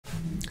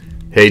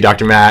Hey,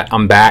 Dr. Matt,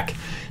 I'm back.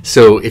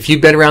 So if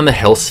you've been around the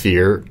health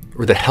sphere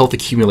or the health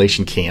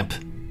accumulation camp,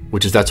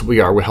 that's what we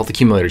are, we're health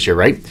accumulators here,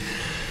 right?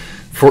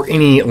 For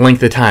any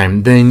length of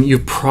time, then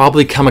you've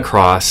probably come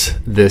across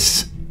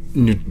this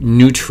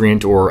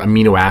nutrient or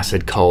amino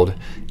acid called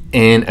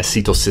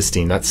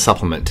N-Acetylcysteine, that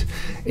supplement.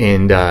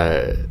 And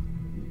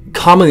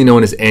commonly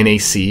known as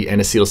NAC,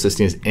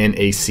 N-Acetylcysteine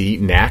is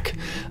NAC.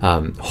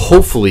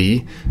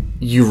 Hopefully,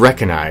 you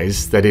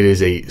recognize that it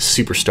is a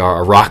superstar,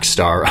 a rock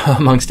star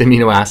amongst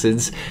amino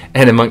acids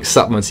and amongst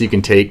supplements you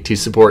can take to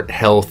support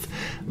health,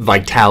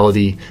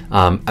 vitality,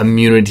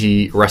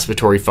 immunity,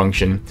 respiratory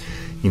function.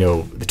 You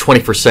know, the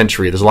 21st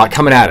century, there's a lot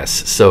coming at us,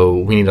 so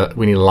we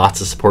need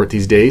lots of support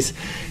these days.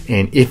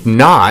 And if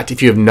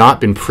you have not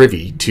been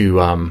privy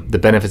to the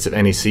benefits of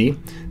NAC,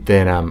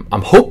 then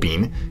I'm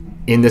hoping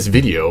in this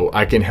video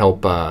I can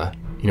help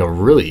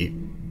really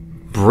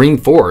bring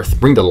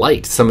to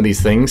light some of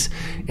these things,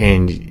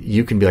 and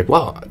you can be like,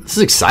 wow, this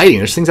is exciting,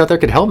 there's things out there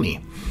that could help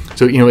me.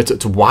 So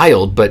it's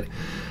wild, but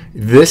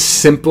this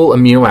simple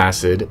amino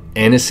acid,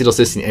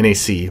 N-acetylcysteine,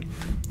 NAC,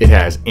 it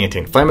has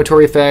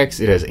anti-inflammatory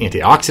effects, it has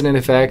antioxidant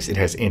effects, it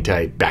has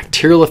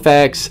antibacterial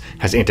effects,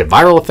 has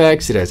antiviral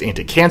effects, it has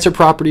anti-cancer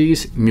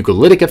properties,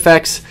 mucolytic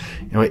effects.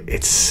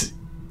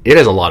 It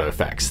has a lot of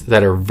effects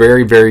that are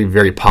very, very,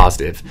 very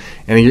positive.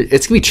 And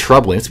it's going to be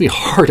troubling. It's going to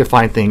be hard to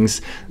find things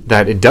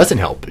that it doesn't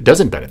help, it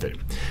doesn't benefit.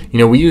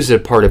 We use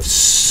it part of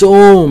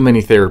so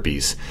many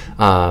therapies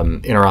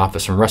in our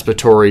office, from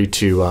respiratory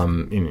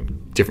to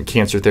different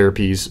cancer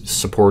therapies,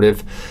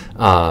 supportive,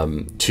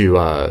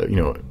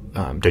 to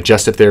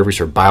digestive therapies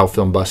or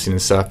biofilm busting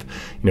and stuff,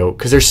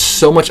 because there's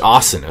so much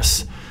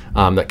awesomeness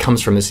that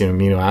comes from this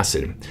amino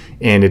acid.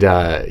 And it,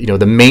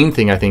 the main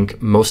thing I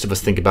think most of us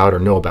think about or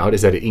know about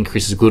is that it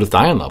increases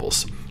glutathione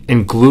levels.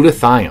 And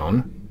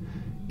glutathione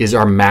is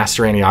our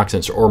master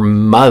antioxidant, or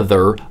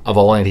mother of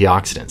all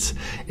antioxidants.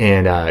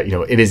 And,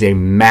 it is a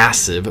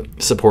massive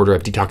supporter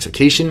of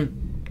detoxification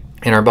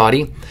in our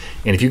body.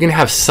 And if you can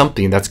have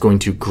something that's going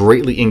to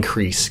greatly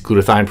increase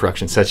glutathione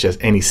production, such as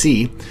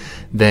NAC,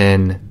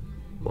 then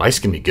life's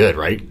gonna be good,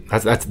 right?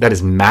 That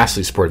is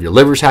massively supportive. Your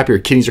liver's happier,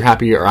 your kidneys are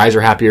happier, our eyes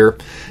are happier.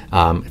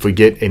 If we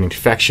get an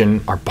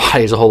infection, our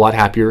body is a whole lot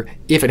happier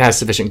if it has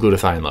sufficient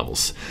glutathione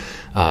levels.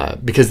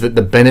 Because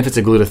the benefits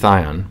of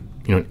glutathione,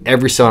 in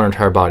every cell in our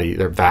entire body,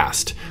 they're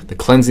vast. The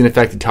cleansing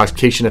effect, the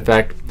detoxification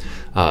effect,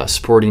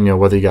 supporting,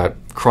 whether you got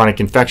chronic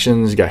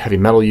infections, you got heavy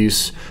metal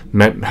use,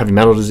 heavy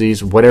metal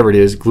disease, whatever it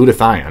is,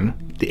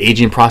 glutathione, the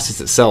aging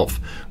process itself,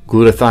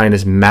 glutathione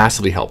is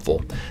massively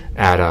helpful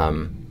at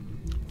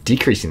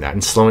decreasing that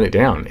and slowing it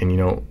down. And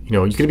you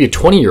could be a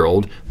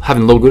 20-year-old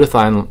having low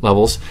glutathione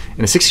levels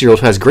and a 60-year-old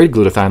who has great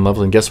glutathione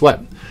levels, and guess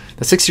what?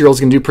 The 60-year-old is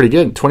going to do pretty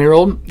good.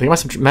 20-year-old, they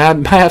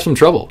might have some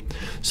trouble.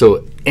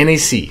 So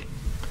NAC,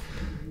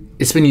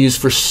 it's been used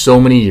for so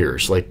many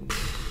years, like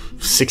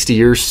 60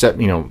 years,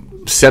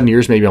 7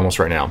 years maybe almost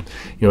right now.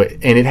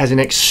 And it has an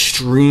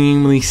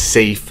extremely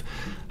safe,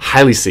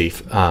 highly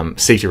safe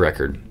safety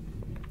record.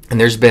 And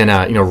there's been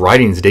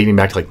writings dating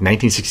back to like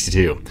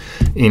 1962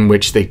 in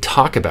which they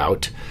talk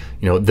about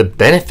the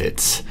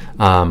benefits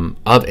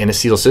of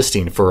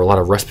N-acetylcysteine for a lot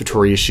of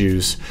respiratory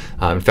issues.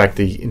 In fact,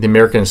 the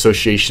American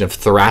Association of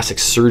Thoracic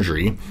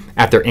Surgery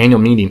at their annual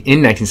meeting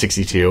in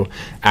 1962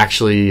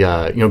 actually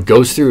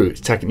goes through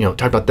talk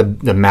about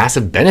the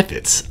massive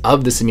benefits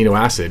of this amino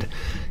acid,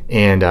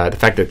 and the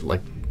fact that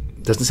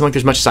doesn't seem like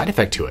there's much side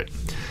effect to it.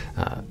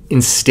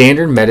 In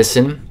standard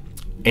medicine,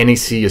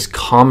 NAC is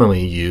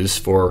commonly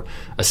used for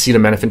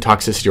acetaminophen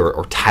toxicity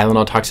or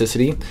Tylenol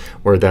toxicity,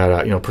 where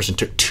that a person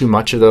took too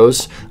much of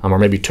those, or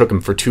maybe took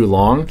them for too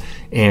long,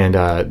 and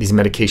these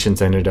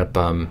medications ended up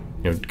kind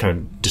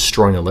of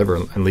destroying the liver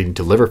and leading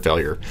to liver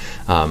failure.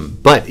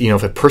 But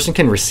if a person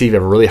can receive a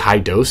really high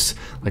dose,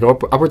 like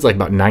upwards like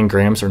about 9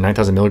 grams or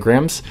 9,000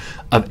 milligrams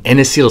of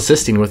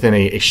N-acetylcysteine within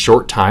a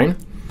short time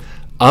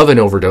of an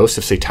overdose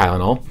of, say,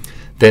 Tylenol,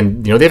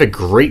 then they have a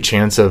great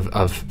chance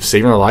of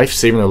saving their life,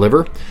 saving their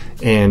liver,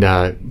 and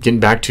getting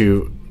back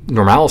to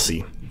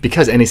normalcy,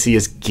 because NAC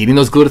is getting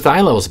those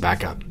glutathione levels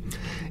back up.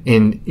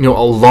 And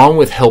along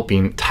with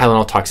helping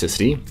Tylenol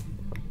toxicity,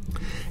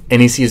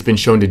 NAC has been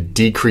shown to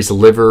decrease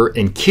liver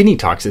and kidney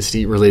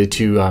toxicity related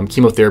to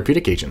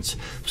chemotherapeutic agents,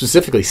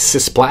 specifically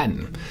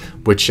cisplatin,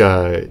 which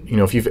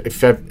if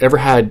you've ever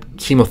had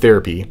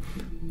chemotherapy,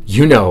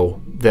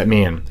 that,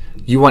 man,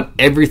 you want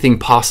everything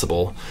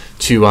possible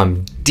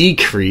to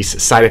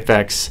decrease side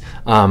effects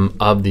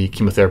of the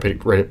chemotherapeutic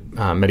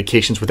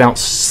medications without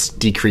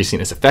decreasing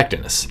its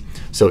effectiveness.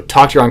 So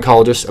talk to your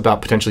oncologist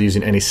about potentially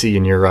using NAC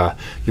in your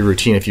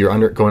routine if you're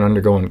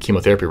undergoing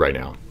chemotherapy right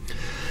now.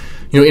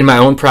 In my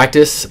own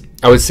practice,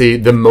 I would say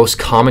the most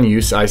common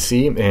use I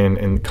see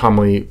and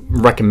commonly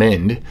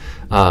recommend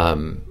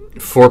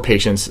for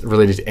patients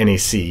related to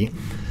NAC,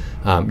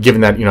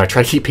 given that I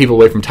try to keep people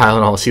away from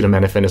Tylenol,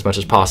 acetaminophen as much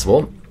as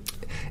possible,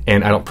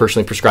 and I don't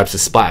personally prescribe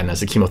cisplatin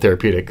as a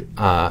chemotherapeutic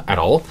at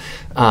all,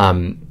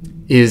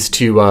 is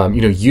to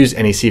use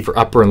NAC for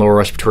upper and lower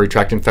respiratory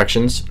tract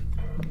infections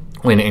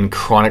when in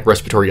chronic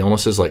respiratory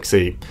illnesses like,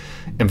 say,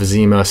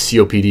 emphysema,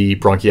 COPD,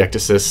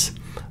 bronchiectasis,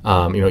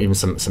 even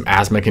some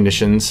asthma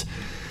conditions.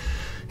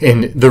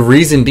 And the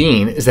reason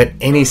being is that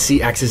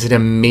NAC acts as an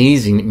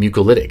amazing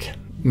mucolytic. I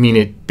mean,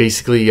 it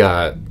basically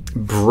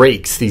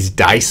breaks these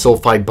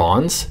disulfide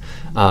bonds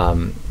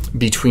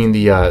between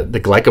the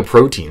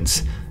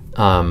glycoproteins.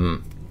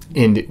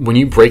 And when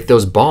you break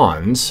those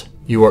bonds,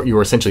 you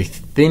are essentially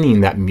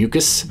thinning that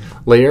mucus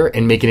layer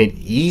and making it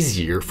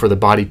easier for the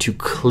body to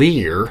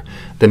clear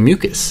the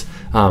mucus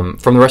from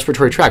the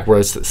respiratory tract, whether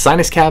it's the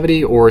sinus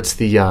cavity or it's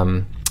the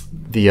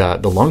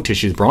lung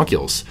tissue, the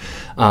bronchioles.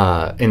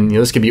 And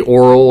this could be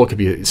oral, it could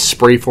be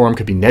spray form, it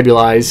could be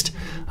nebulized.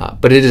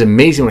 But it is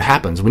amazing what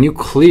happens when you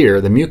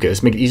clear the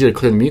mucus, make it easier to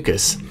clear the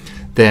mucus.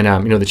 Then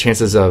the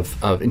chances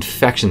of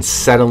infection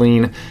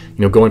settling,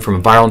 going from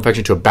a viral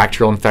infection to a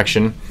bacterial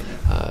infection,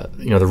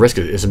 the risk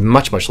is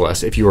much, much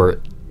less if you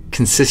are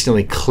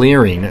consistently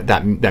clearing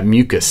that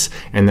mucus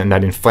and then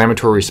that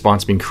inflammatory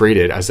response being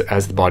created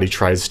as the body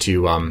tries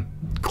to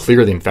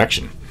clear the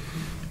infection.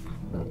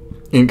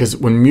 Because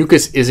when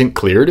mucus isn't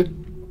cleared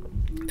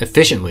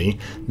efficiently,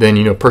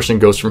 then a person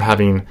goes from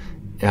having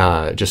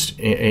just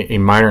a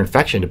minor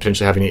infection to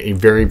potentially having a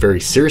very, very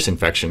serious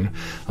infection,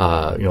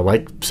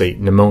 like say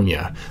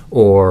pneumonia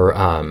or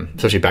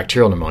especially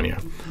bacterial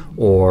pneumonia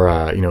or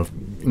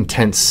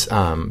intense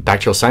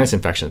bacterial sinus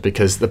infections,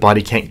 because the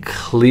body can't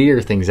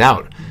clear things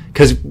out,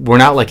 because we're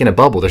not like in a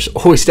bubble. There's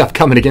always stuff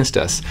coming against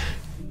us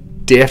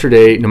day after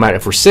day. No matter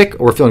if we're sick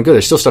or we're feeling good,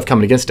 there's still stuff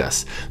coming against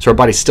us. So our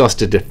body still has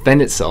to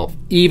defend itself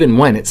even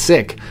when it's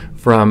sick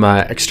from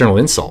external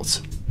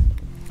insults.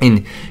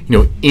 And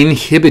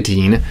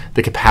inhibiting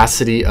the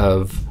capacity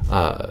of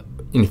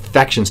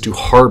infections to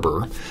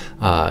harbor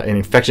and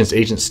infectious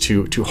agents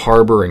to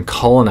harbor and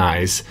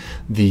colonize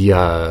the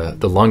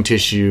lung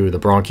tissue, the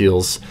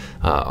bronchioles,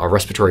 our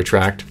respiratory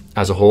tract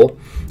as a whole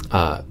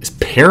is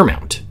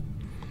paramount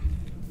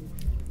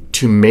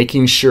to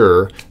making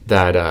sure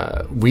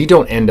that we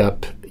don't end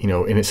up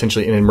in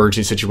essentially an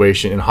emergency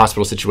situation, in a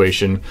hospital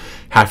situation,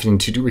 having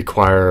to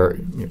require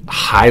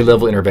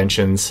high-level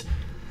interventions,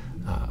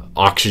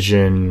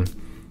 oxygen,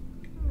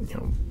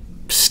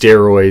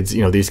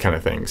 steroids, these kind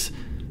of things.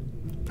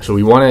 So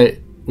we want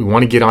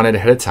to get on it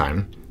ahead of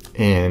time,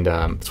 and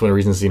it's one of the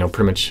reasons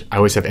pretty much I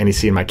always have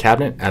NAC in my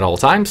cabinet at all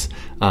times.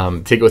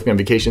 Take it with me on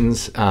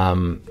vacations,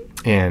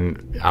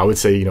 and I would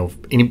say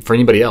for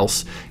anybody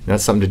else,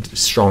 that's something to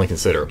strongly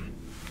consider.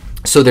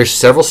 So there's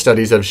several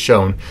studies that have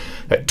shown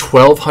that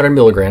 1,200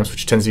 milligrams,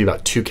 which tends to be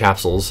about 2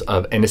 capsules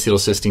of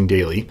N-acetylcysteine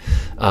daily,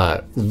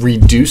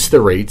 reduce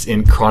the rates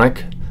in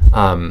chronic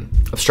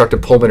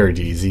obstructive pulmonary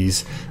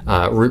disease,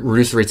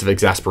 reduce the rates of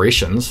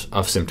exacerbations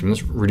of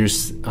symptoms,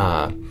 reduce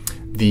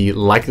the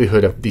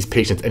likelihood of these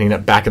patients ending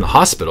up back in the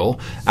hospital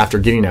after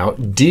getting out,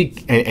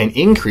 and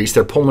increase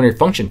their pulmonary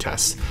function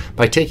tests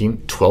by taking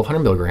 1,200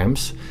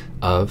 milligrams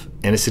of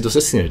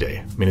N-acetylcysteine a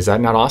day. I mean, is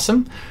that not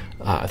awesome?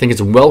 I think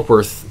it's well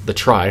worth the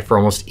try for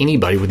almost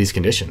anybody with these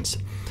conditions.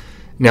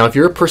 Now, if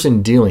you're a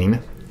person dealing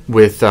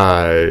with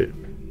chronic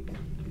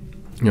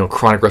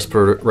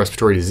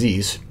respiratory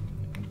disease,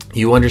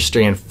 you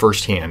understand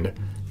firsthand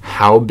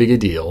how big a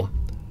deal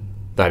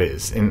that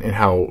is, and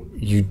how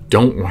you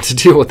don't want to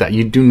deal with that.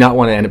 You do not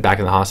want to end up back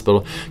in the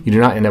hospital. You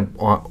do not end up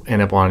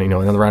on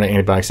another round of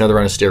antibiotics, another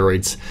round of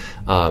steroids,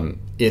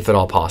 if at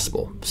all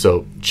possible.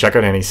 So check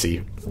out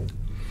NAC.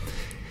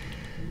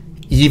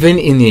 Even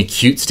in the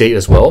acute state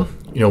as well,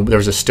 there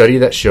was a study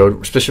that showed,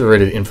 especially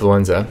related to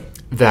influenza,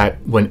 that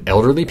when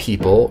elderly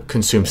people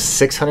consume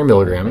 600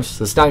 milligrams,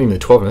 that's not even the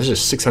 12, that's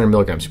just 600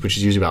 milligrams, which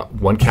is usually about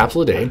 1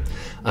 capsule a day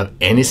of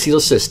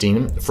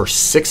N-acetylcysteine for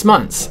 6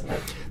 months,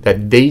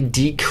 that they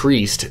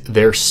decreased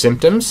their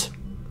symptoms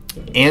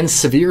and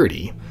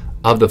severity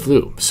of the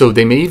flu. So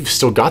they may have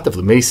still got the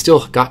flu, may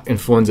still got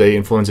influenza A,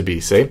 influenza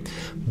B, say,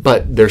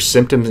 but their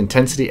symptoms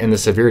intensity and the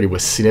severity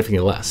was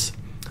significantly less.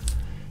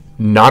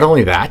 Not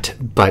only that,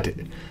 but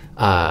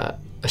a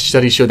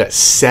study showed that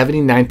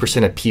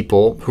 79% of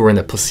people who were in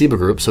the placebo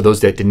group, so those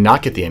that did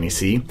not get the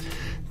NAC,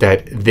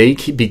 that they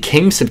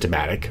became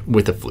symptomatic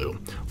with the flu,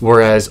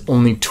 whereas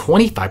only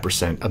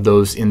 25% of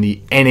those in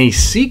the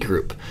NAC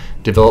group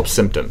developed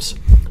symptoms.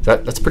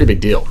 That's a pretty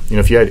big deal.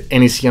 If you had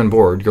NAC on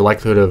board, your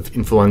likelihood of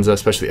influenza,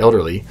 especially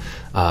elderly,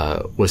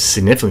 was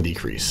significantly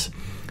decreased.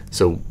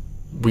 So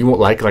we won't,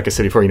 like I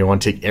said before,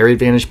 want to take every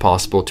advantage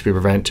possible to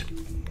prevent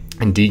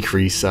and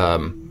decrease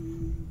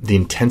the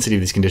intensity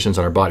of these conditions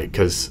on our body,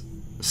 because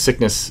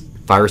sickness,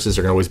 viruses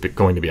are always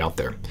going to be out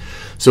there.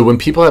 So when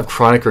people have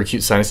chronic or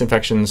acute sinus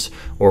infections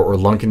or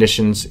lung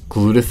conditions,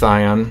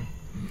 glutathione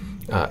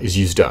is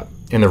used up,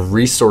 and the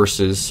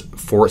resources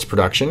for its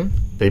production,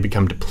 they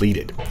become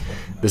depleted.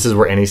 This is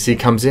where NAC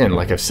comes in.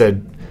 Like I've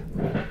said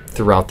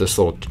throughout this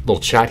little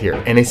chat here,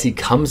 NAC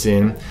comes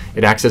in,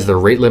 it acts as the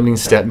rate limiting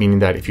step, meaning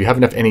that if you have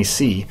enough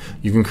NAC,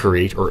 you can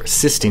create, or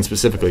cysteine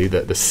specifically,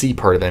 the C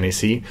part of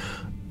NAC,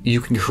 you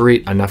can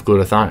create enough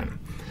glutathione.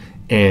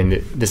 And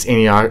this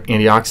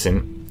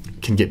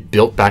antioxidant can get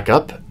built back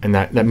up, and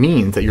that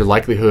means that your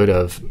likelihood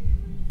of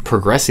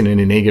progressing in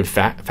a negative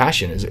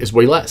fashion is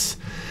way less.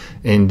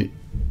 And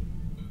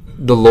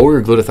the lower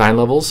your glutathione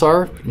levels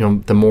are,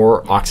 the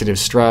more oxidative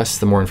stress,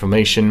 the more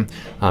inflammation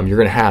you're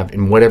going to have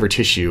in whatever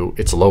tissue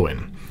it's low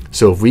in.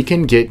 So if we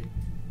can get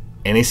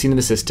NAC into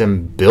the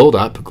system, build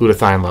up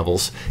glutathione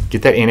levels,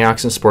 get that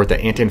antioxidant support,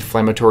 that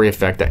anti-inflammatory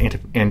effect, that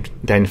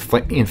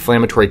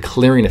inflammatory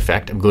clearing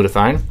effect of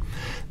glutathione,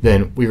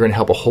 then we're going to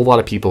help a whole lot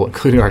of people,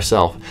 including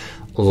ourselves,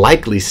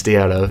 likely stay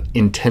out of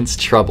intense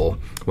trouble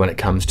when it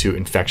comes to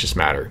infectious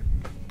matter.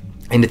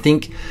 And to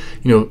think,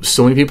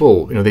 so many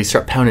people, they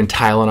start pounding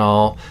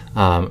Tylenol,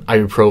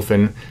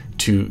 ibuprofen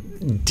to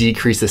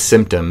decrease the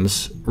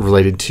symptoms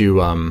related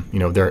to,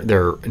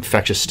 their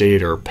infectious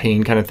state or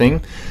pain kind of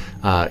thing.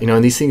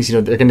 And these things,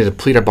 they're going to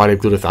deplete our body of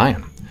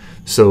glutathione.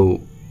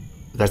 So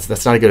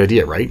that's not a good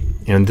idea, right?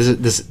 And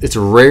it's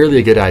rarely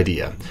a good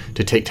idea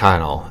to take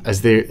Tylenol,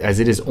 as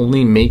it is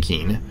only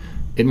making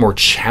it more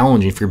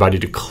challenging for your body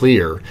to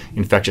clear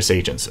infectious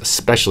agents,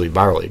 especially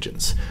viral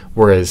agents.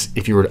 Whereas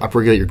if you were to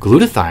upregulate your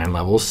glutathione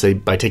levels, say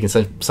by taking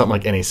something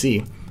like NAC,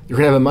 you're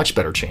going to have a much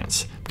better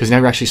chance, because now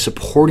you're actually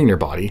supporting your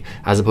body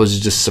as opposed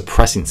to just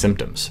suppressing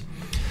symptoms.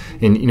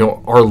 And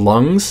our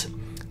lungs,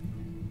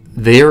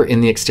 they're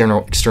in the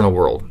external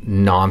world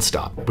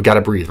nonstop. We got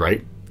to breathe,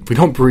 right? If we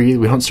don't breathe,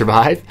 we don't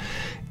survive.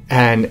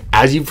 And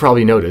as you've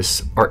probably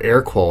noticed, our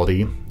air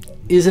quality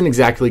isn't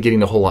exactly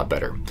getting a whole lot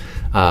better.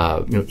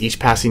 Each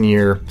passing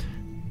year,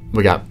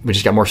 we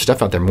just got more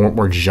stuff out there,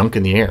 more junk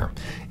in the air.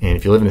 And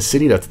if you live in a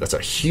city, that's a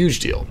huge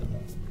deal.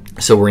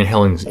 So we're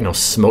inhaling,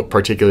 smoke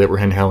particulate, we're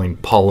inhaling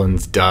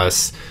pollens,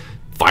 dust,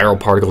 viral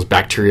particles,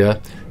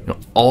 bacteria,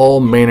 all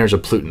manners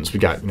of pollutants. We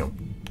got,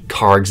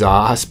 car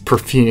exhaust,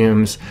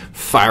 perfumes,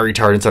 fire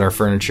retardants on our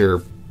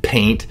furniture,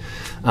 paint.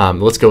 The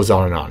list goes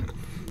on and on.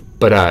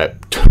 But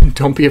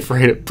don't be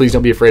afraid. Please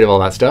don't be afraid of all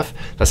that stuff.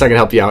 That's not going to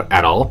help you out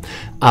at all.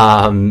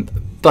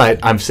 But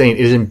I'm saying it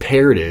is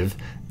imperative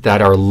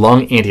that our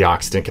lung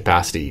antioxidant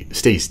capacity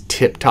stays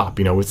tip top.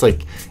 It's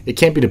like it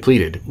can't be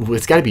depleted.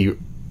 It's got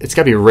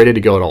to be ready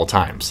to go at all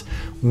times.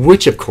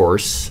 Which, of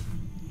course,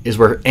 is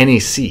where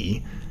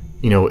NAC,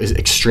 is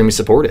extremely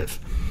supportive.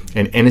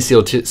 And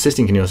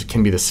N-Acetyl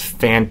can be this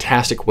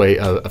fantastic way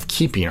of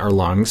keeping our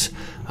lungs,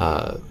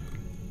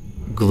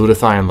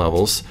 glutathione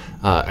levels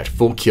at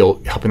full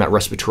kill, helping that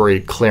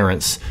respiratory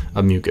clearance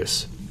of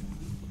mucus.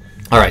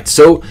 All right,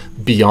 so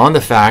beyond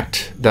the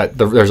fact that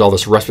there's all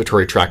this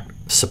respiratory tract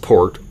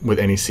support with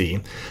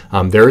NAC,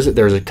 there's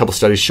a couple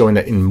studies showing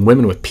that in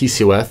women with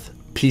PCOS,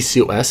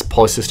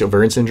 polycystic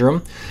ovarian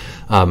syndrome,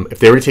 if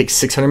they were to take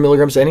 600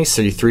 milligrams of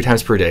NAC 3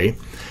 times per day,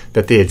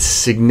 that they had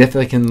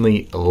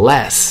significantly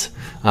less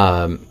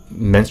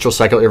menstrual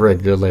cycle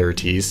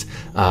irregularities,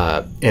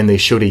 and they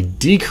showed a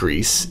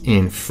decrease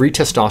in free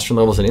testosterone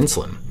levels and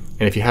insulin.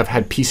 And if you have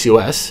had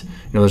PCOS,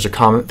 those are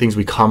common things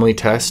we commonly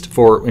test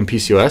for in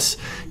PCOS.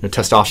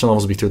 Testosterone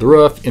levels will be through the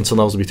roof, insulin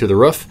levels will be through the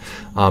roof,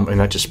 and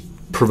that just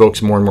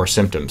provokes more and more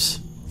symptoms,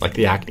 like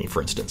the acne,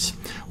 for instance,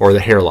 or the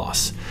hair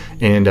loss.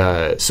 And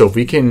so if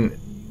we can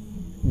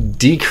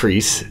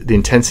decrease the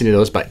intensity of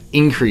those by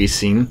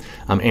increasing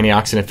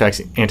antioxidant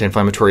effects,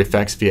 anti-inflammatory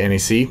effects via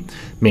NAC,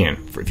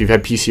 man, if you've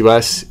had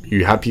PCOS,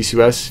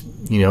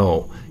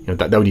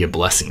 that would be a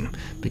blessing,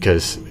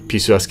 because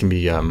PCOS can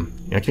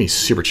be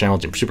super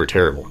challenging, super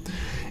terrible.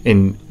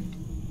 And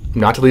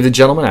not to leave the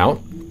gentleman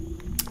out,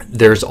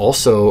 there's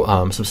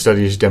also some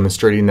studies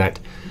demonstrating that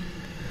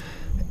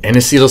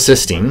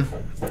N-acetylcysteine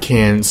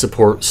can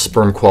support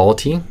sperm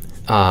quality,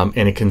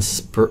 and it can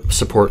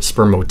support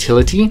sperm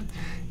motility,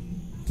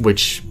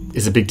 which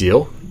is a big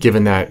deal,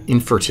 given that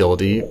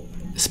infertility,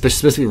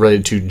 specifically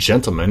related to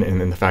gentlemen,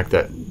 and the fact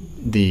that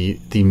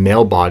the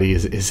male body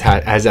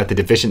has at the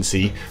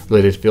deficiency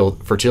related to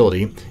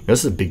fertility,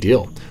 this is a big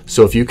deal.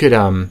 So if you could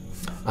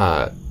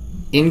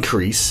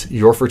increase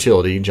your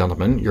fertility,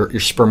 gentlemen, your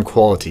sperm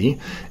quality,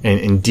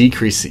 and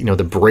decrease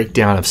the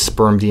breakdown of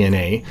sperm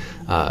DNA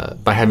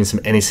by having some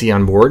NAC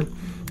on board,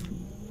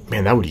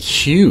 man, that would be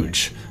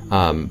huge,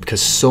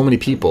 because so many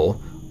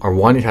people are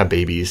wanting to have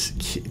babies,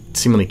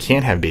 seemingly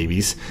can't have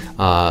babies,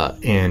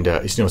 and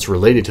it's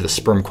related to the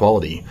sperm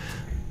quality.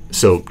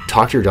 So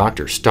talk to your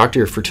doctors, talk to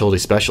your fertility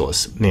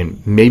specialists.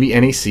 Man, maybe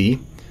NAC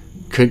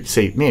could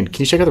say, man,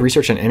 can you check out the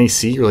research on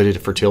NAC related to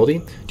fertility?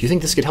 Do you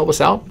think this could help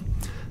us out?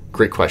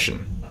 Great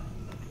question.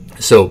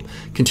 So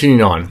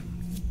continuing on,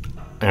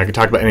 and I could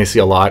talk about NAC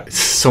a lot.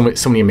 So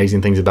many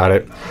amazing things about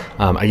it.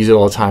 I use it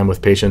all the time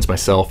with patients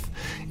myself,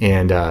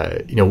 and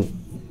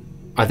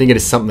I think it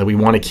is something that we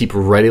want to keep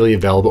readily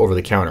available over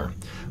the counter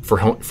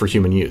for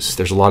human use.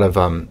 There's a lot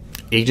of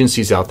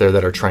agencies out there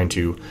that are trying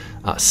to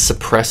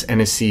suppress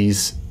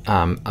NAC's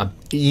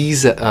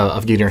ease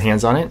of getting our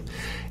hands on it,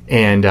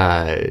 and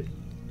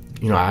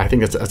I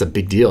think that's a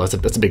big deal.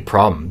 That's a big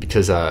problem,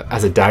 because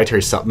as a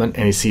dietary supplement,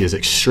 NAC is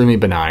extremely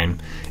benign.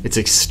 It's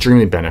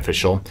extremely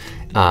beneficial,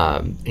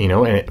 and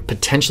it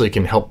potentially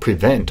can help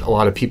prevent a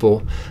lot of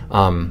people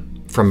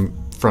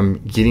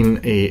from getting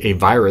a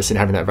virus and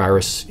having that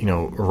virus,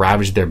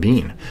 ravage their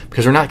being,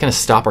 because we're not going to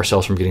stop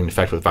ourselves from getting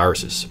infected with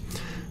viruses.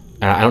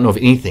 And I don't know of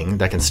anything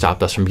that can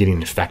stop us from getting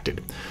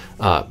infected.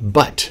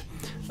 But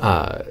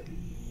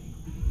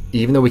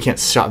even though we can't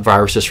stop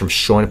viruses from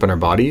showing up in our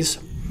bodies,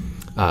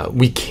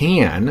 we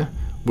can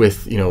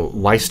with, you know,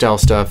 lifestyle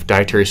stuff,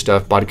 dietary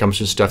stuff, body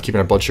composition stuff, keeping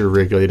our blood sugar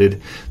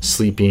regulated,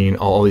 sleeping,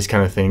 all these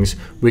kind of things.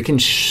 We can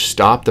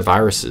stop the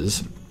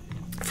viruses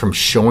from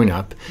showing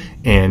up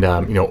and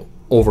you know,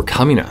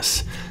 overcoming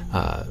us,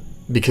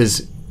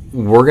 because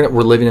we're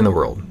living in the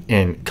world,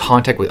 and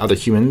contact with other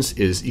humans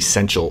is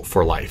essential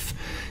for life,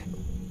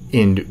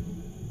 and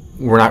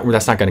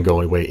that's not going to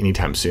go away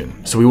anytime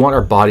soon. So we want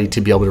our body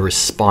to be able to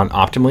respond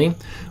optimally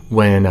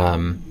when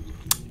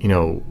you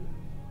know,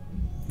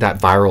 that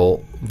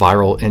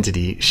viral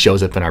entity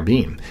shows up in our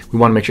being. We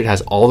want to make sure it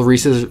has all the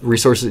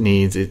resources it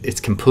needs. It's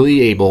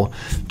completely able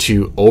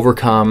to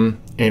overcome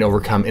in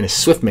a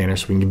swift manner,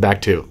 so we can get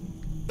back to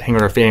hang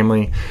with our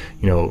family,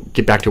 you know,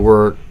 get back to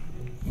work,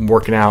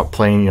 working out,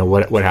 playing, you know,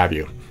 what have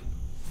you.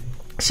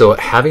 So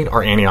having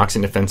our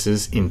antioxidant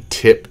defenses in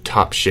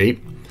tip-top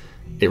shape,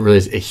 it really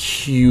is a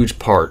huge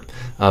part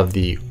of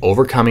the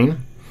overcoming,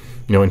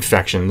 you know,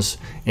 infections,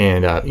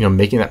 and you know,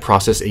 making that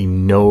process a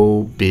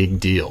no big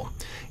deal.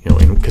 You know,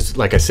 and because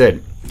like I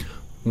said,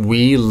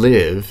 we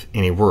live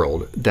in a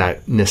world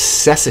that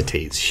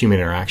necessitates human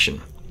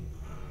interaction.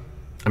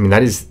 I mean,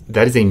 that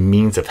is a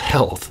means of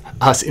health,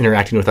 us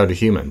interacting with other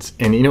humans,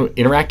 and, you know,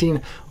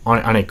 interacting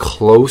on a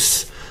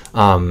close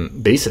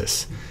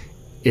basis.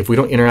 If we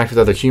don't interact with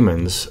other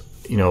humans,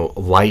 you know,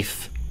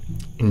 life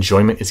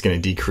enjoyment is going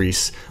to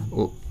decrease,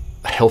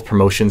 health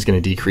promotion is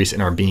going to decrease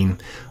in our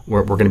being.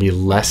 We're going to be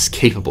less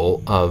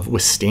capable of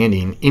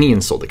withstanding any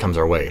insult that comes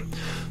our way.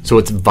 So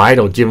it's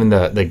vital, given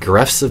the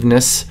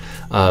aggressiveness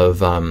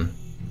of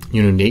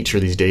you know, nature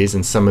these days,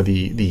 and some of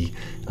the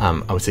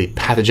I would say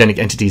pathogenic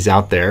entities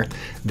out there,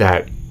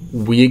 that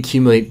we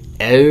accumulate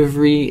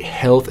every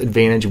health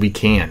advantage we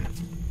can.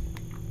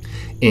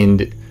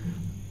 And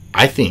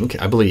I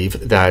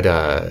believe that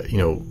you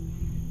know,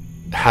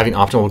 having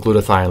optimal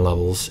glutathione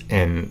levels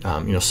and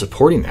you know,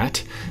 supporting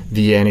that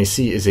via NAC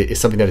is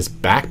something that is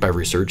backed by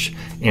research,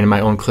 and in my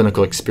own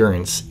clinical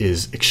experience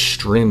is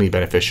extremely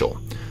beneficial.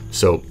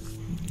 So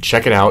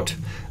check it out.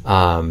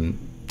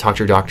 Talk to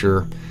your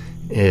doctor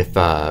if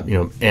you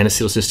know,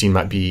 N-acetylcysteine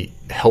might be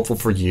helpful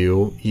for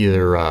you,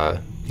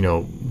 either you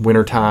know,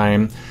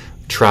 wintertime,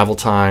 travel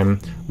time,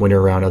 when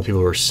you're around other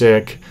people who are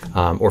sick,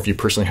 or if you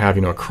personally have,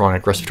 you know, a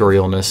chronic respiratory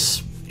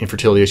illness,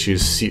 infertility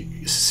issues,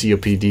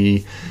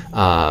 COPD,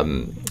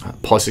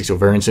 polycystic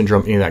ovarian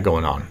syndrome, any of that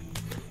going on.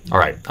 All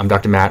right, I'm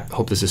Dr. Matt.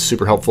 Hope this is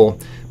super helpful.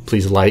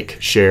 Please like,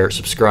 share,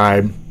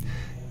 subscribe.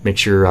 Make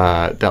sure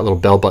that little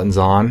bell button's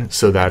on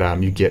so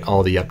that you get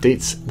all the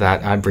updates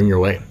that I bring your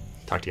way.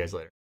 Talk to you guys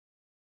later.